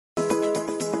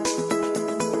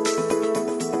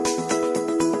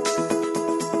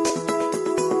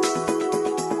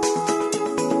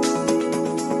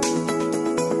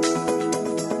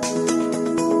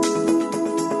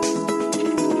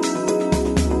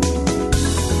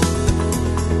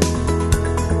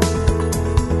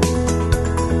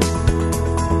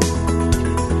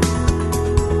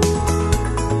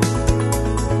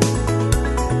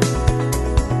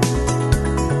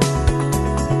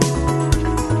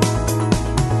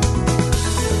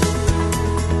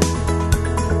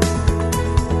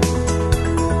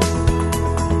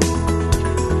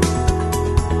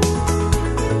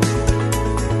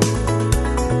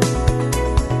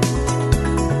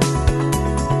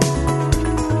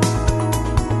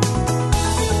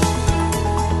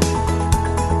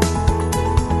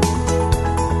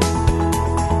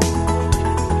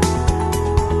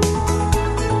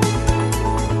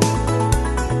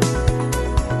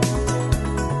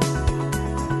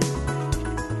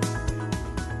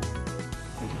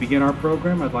begin our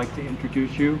program, I'd like to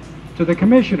introduce you to the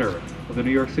Commissioner of the New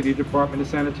York City Department of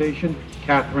Sanitation,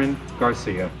 Catherine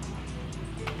Garcia.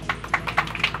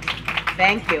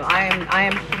 Thank you. I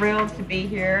am thrilled to be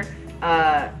here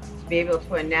to be able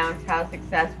to announce how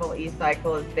successful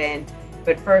E-Cycle has been.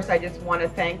 But first, I just want to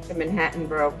thank the Manhattan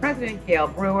Borough President, Gail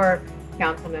Brewer,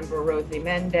 Councilmember Rosie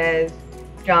Mendez,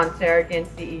 John Saragin,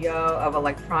 CEO of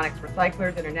Electronics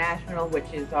Recyclers International,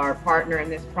 which is our partner in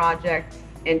this project,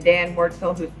 and Dan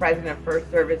Wurtzel, who's president of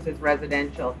First Services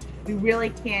Residential. We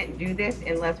really can't do this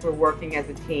unless we're working as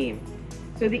a team.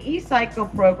 So the E-Cycle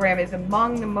program is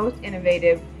among the most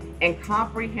innovative and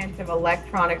comprehensive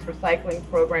electronics recycling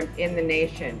programs in the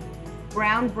nation.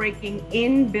 Groundbreaking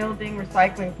in-building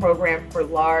recycling program for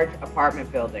large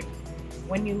apartment buildings.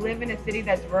 When you live in a city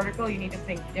that's vertical, you need to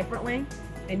think differently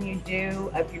than you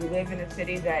do if you live in a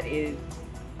city that is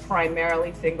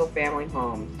primarily single-family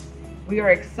homes. We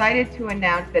are excited to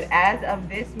announce that as of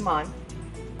this month,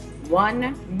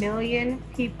 1 million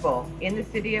people in the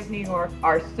city of New York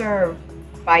are served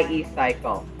by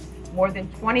E-Cycle. More than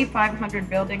 2,500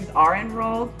 buildings are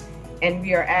enrolled, and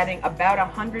we are adding about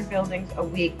 100 buildings a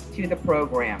week to the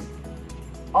program.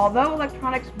 Although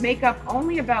electronics make up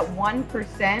only about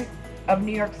 1% of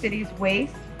New York City's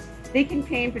waste, they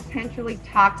contain potentially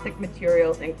toxic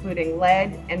materials including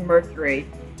lead and mercury,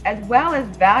 as well as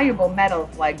valuable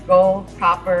metals like gold,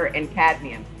 copper, and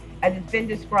cadmium. As it's been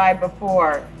described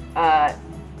before,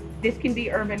 this can be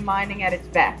urban mining at its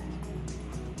best.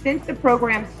 Since the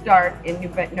program's start in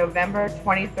November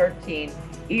 2013,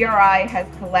 ERI has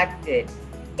collected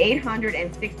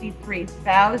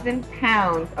 863,000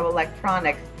 pounds of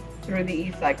electronics through the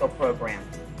E-Cycle program.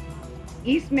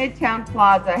 East Midtown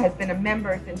Plaza has been a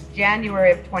member since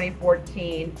January of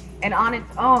 2014 and on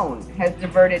its own has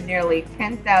diverted nearly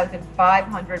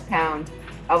 10,500 pounds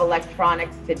of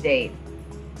electronics to date.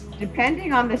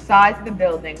 Depending on the size of the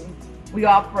building, we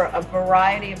offer a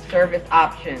variety of service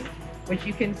options, which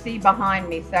you can see behind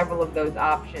me several of those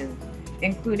options,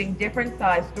 including different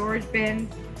size storage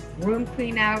bins, room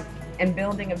cleanout, and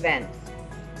building events.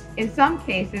 In some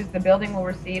cases, the building will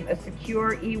receive a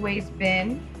secure e-waste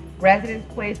bin. Residents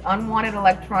place unwanted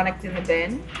electronics in the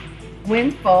bin.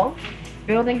 When full,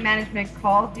 building management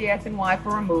calls DSNY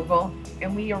for removal,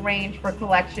 and we arrange for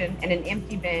collection, and an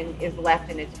empty bin is left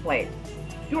in its place.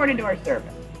 Door-to-door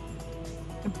service.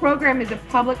 The program is a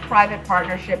public-private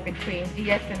partnership between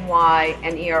DSNY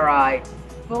and ERI,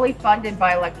 fully funded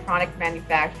by electronic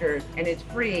manufacturers, and is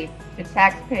free to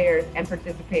taxpayers and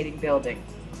participating buildings.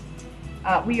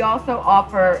 We also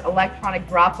offer electronic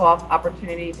drop-off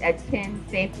opportunities at 10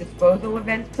 safe disposal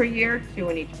events per year, 2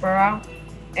 in each borough,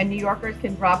 and New Yorkers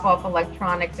can drop off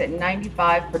electronics at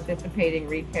 95 participating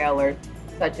retailers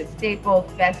such as Staples,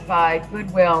 Best Buy,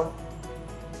 Goodwill,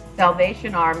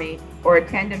 Salvation Army, or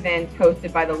attend events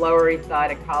hosted by the Lower East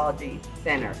Side Ecology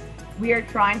Center. We are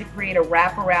trying to create a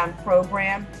wraparound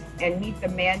program and meet the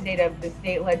mandate of the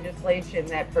state legislation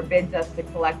that forbids us to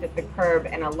collect at the curb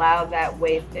and allow that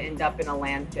waste to end up in a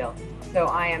landfill. So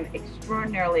I am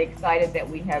extraordinarily excited that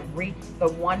we have reached the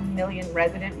 1 million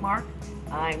resident mark,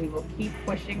 and we will keep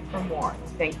pushing for more.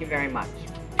 Thank you very much.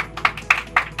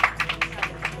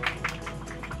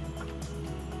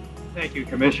 Thank you,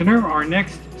 Commissioner. Our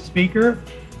next speaker,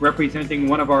 representing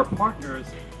one of our partners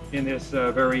in this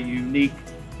very unique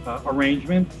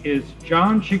arrangement, is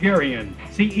John Shigerian,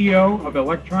 CEO of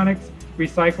Electronics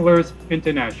Recyclers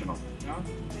International. John?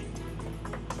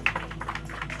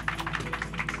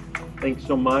 Thanks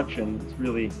so much, and it's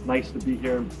really nice to be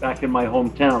here back in my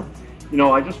hometown. You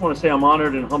know, I just want to say I'm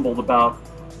honored and humbled about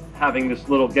having this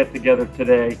little get-together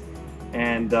today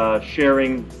and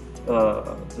sharing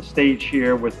the stage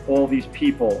here with all these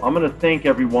people. I'm going to thank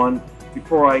everyone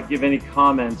before I give any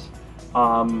comments.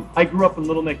 I grew up in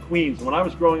Little Neck, Queens. When I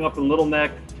was growing up in Little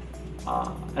Neck,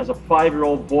 as a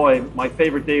 5-year-old boy, my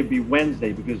favorite day would be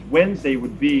Wednesday, because Wednesday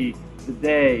would be the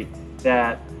day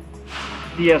that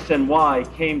DSNY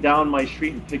came down my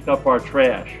street and picked up our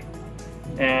trash.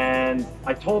 And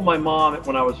I told my mom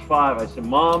when I was 5, I said,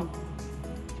 "Mom,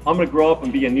 I'm going to grow up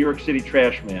and be a New York City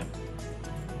trash man."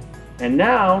 And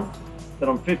now that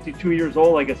I'm 52 years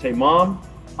old, I can say, "Mom,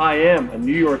 I am a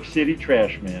New York City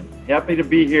trash man." Happy to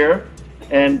be here.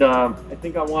 And I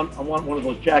think I want one of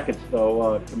those jackets,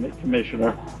 though,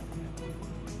 Commissioner.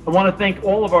 I want to thank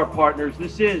all of our partners.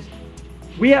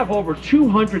 We have over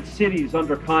 200 cities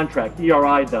under contract,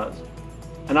 ERI does.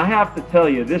 And I have to tell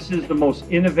you, this is the most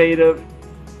innovative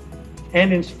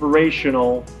and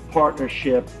inspirational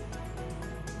partnership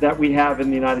that we have in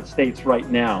the United States right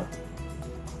now.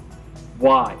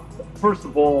 Why? First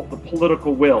of all, the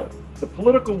political will. the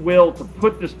political will to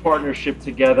put this partnership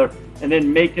together and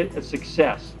then make it a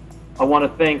success. I want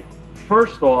to thank,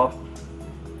 first off,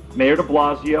 Mayor de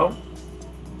Blasio,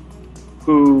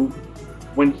 who,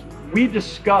 when we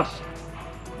discussed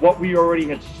what we already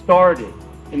had started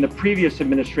in the previous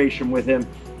administration with him,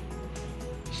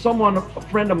 a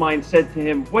friend of mine said to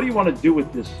him, "What do you want to do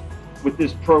with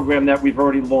this program that we've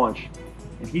already launched?"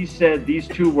 And he said these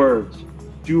two words: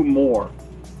 do more.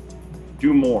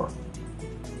 Do more.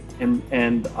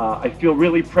 And I feel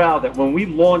really proud that when we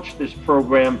launched this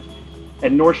program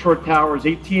at North Shore Towers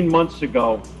 18 months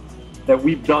ago, that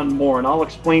we've done more. And I'll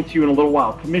explain to you in a little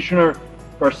while. Commissioner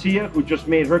Garcia, who just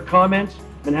made her comments,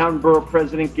 Manhattan Borough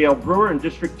President Gail Brewer, and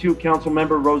District 2 Council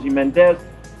Member Rosie Mendez,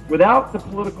 without the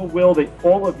political will that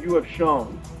all of you have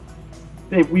shown,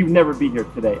 we'd never be here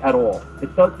today at all.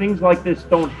 Things like this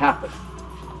don't happen.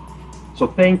 So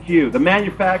thank you. The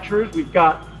manufacturers, we've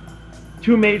got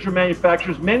two major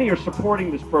manufacturers. Many are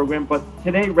supporting this program, but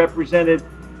today represented,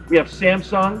 we have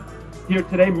Samsung here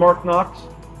today, Mark Knox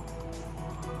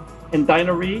and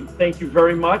Dinah Reed. Thank you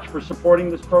very much for supporting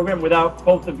this program. Without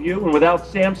both of you and without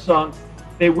Samsung,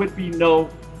 there would be no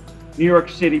New York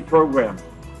City program.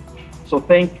 So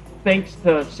thanks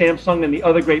to Samsung and the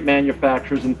other great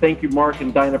manufacturers, and thank you, Mark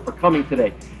and Dinah, for coming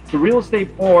today. The Real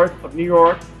Estate Board of New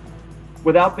York,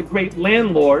 without the great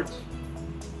landlords,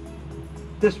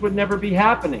 this would never be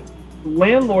happening. The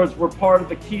landlords were part of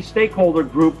the key stakeholder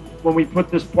group when we put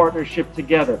this partnership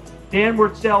together. Dan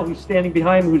Wurtzel, who's standing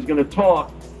behind me, who's going to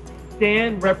talk,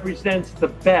 Dan represents the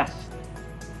best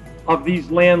of these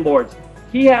landlords.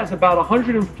 He has about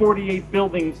 148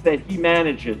 buildings that he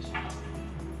manages.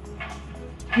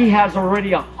 He has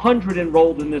already 100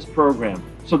 enrolled in this program.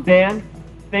 So Dan,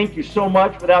 thank you so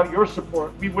much. Without your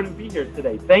support, we wouldn't be here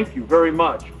today. Thank you very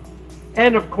much.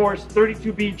 And of course,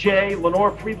 32BJ,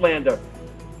 Lenore Friedlander,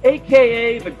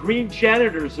 AKA the Green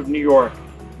Janitors of New York.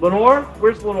 Lenore,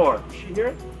 where's Lenore? Is she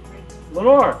here?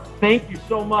 Lenore, thank you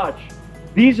so much.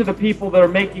 These are the people that are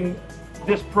making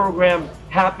this program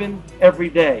happen every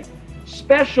day.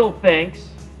 Special thanks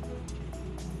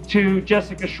to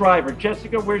Jessica Shriver.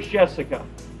 Jessica, where's Jessica?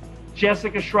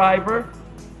 Jessica Shriver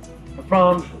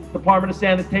from Department of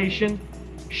Sanitation.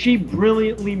 She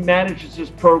brilliantly manages this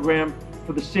program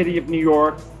for the city of New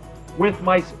York with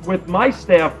my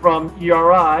staff from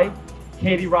ERI,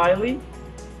 Katie Riley.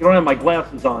 You don't have my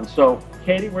glasses on, so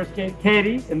Katie, where's Katie?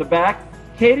 Katie in the back.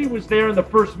 Katie was there in the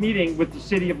first meeting with the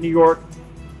city of New York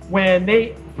when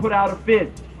they put out a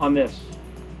bid on this.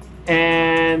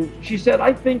 And she said,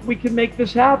 I think we can make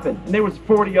this happen. And there was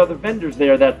 40 other vendors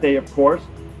there that day, of course.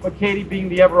 But Katie, being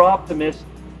the ever optimist,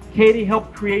 Katie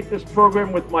helped create this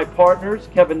program with my partners,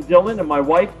 Kevin Dillon, and my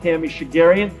wife, Tammy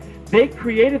Shigarian. They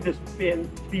created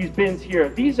these bins here.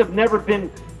 These have never been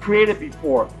created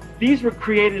before. These were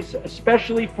created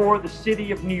especially for the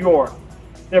city of New York.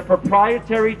 They're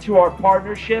proprietary to our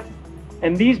partnership,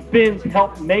 and these bins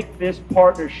help make this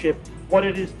partnership what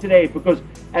it is today. Because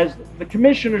as the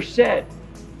commissioner said,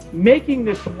 making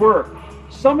this work,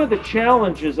 some of the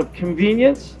challenges of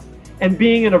convenience and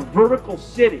being in a vertical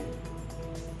city,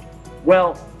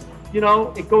 well, you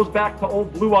know, it goes back to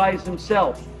old Blue Eyes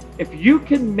himself. If you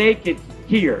can make it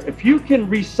here, if you can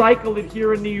recycle it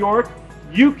here in New York,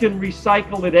 you can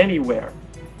recycle it anywhere.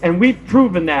 And we've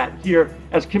proven that here,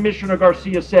 as Commissioner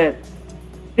Garcia said.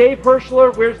 Dave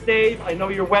Hirschler, where's Dave? I know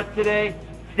you're wet today.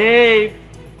 Dave,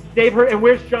 and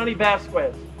where's Johnny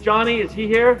Vasquez? Johnny, is he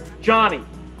here? Johnny.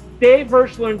 Dave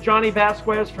Hirschler and Johnny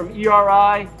Vasquez from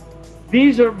ERI.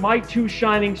 These are my two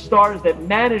shining stars that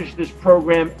manage this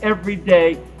program every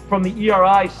day from the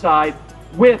ERI side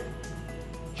with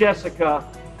Jessica,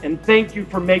 and thank you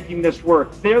for making this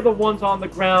work. They're the ones on the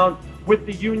ground with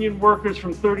the union workers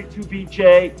from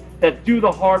 32BJ that do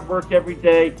the hard work every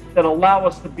day that allow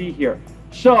us to be here.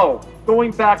 So,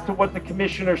 going back to what the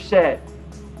commissioner said,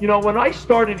 you know, when I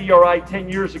started ERI 10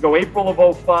 years ago, April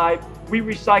of 05, we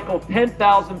recycled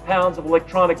 10,000 pounds of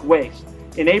electronic waste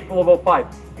in April of 05.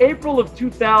 April of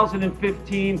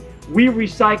 2015, we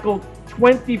recycled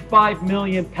 25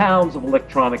 million pounds of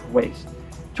electronic waste.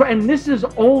 And this is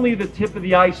only the tip of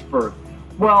the iceberg.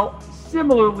 Well,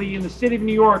 similarly, in the city of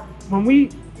New York, when we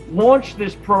launched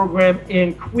this program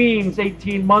in Queens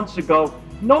 18 months ago,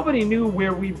 nobody knew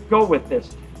where we'd go with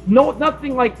this. No,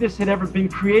 nothing like this had ever been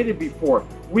created before.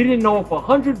 We didn't know if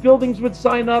 100 buildings would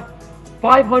sign up,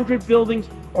 500 buildings,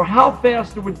 or how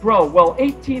fast it would grow. Well,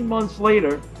 18 months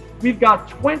later, we've got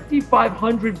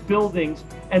 2,500 buildings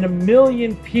and 1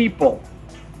 million people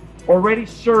already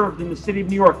served in the city of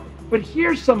New York. But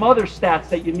here's some other stats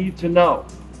that you need to know.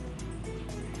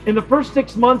 In the first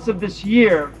 6 months of this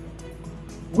year,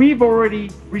 we've already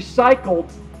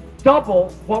recycled double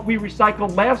what we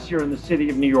recycled last year in the city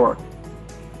of New York.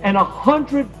 And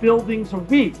 100 buildings a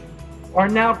week are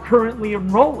now currently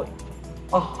enrolling.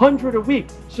 100 a week.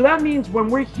 So that means when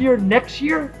we're here next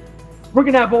year, we're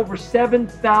going to have over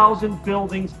 7,000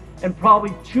 buildings and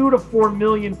probably 2 to 4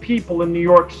 million people in New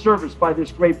York serviced by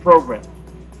this great program.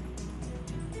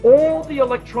 All the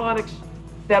electronics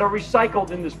that are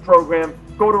recycled in this program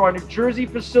go to our New Jersey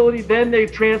facility, then they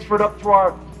transferred up to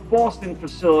our Boston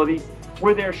facility,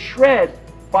 where they're shred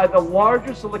by the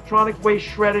largest electronic waste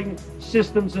shredding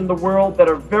systems in the world that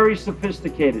are very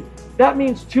sophisticated. That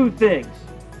means two things.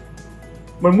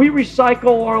 When we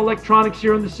recycle our electronics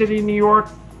here in the city of New York,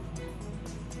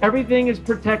 everything is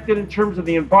protected in terms of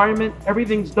the environment,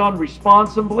 everything's done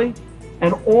responsibly,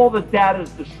 and all the data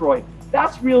is destroyed.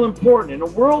 That's real important. In a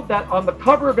world that on the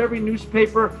cover of every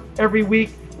newspaper every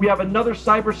week, we have another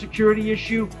cybersecurity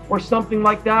issue or something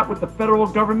like that with the federal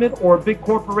government or a big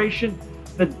corporation,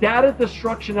 the data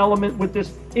destruction element with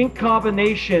this in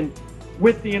combination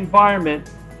with the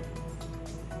environment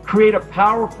create a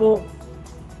powerful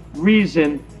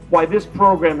reason why this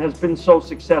program has been so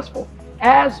successful.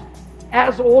 As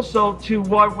also to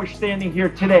why we're standing here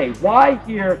today. Why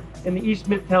here in the East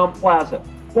Midtown Plaza?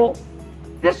 Well,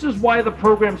 this is why the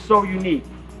program's so unique.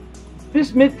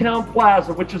 This Midtown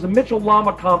Plaza, which is a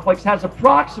Mitchell-Lama complex, has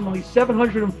approximately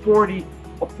 740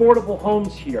 affordable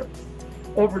homes here.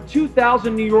 Over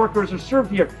 2,000 New Yorkers are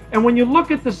served here. And when you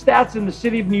look at the stats in the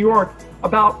city of New York,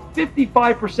 about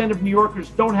 55% of New Yorkers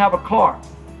don't have a car.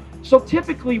 So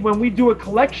typically when we do a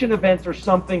collection event or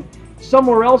something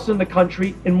somewhere else in the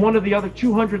country, in one of the other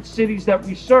 200 cities that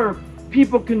we serve,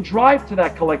 people can drive to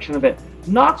that collection event.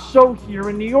 Not so here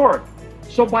in New York.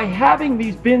 So by having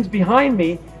these bins behind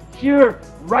me, here,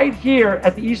 right here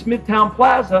at the East Midtown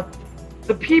Plaza,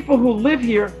 the people who live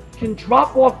here can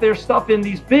drop off their stuff in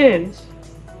these bins,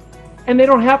 and they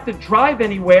don't have to drive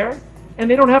anywhere, and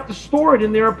they don't have to store it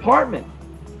in their apartment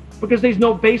because there's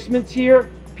no basements here,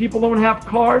 people don't have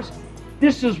cars.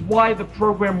 This is why the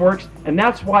program works, and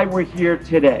that's why we're here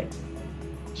today.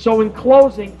 So in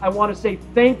closing, I want to say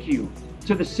thank you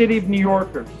to the City of New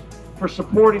Yorkers for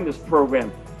supporting this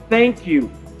program. Thank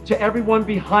you to everyone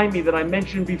behind me that I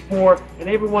mentioned before and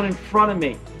everyone in front of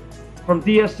me, from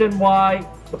DSNY,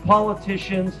 the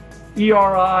politicians,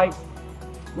 ERI,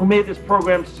 who made this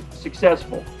program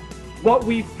successful. What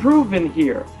we've proven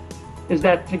here is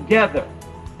that together,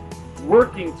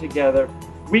 working together,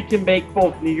 we can make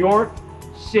both New York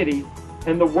City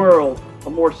and the world a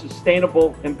more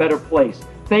sustainable and better place.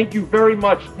 Thank you very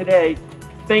much today.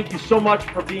 Thank you so much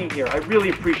for being here. I really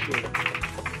appreciate it.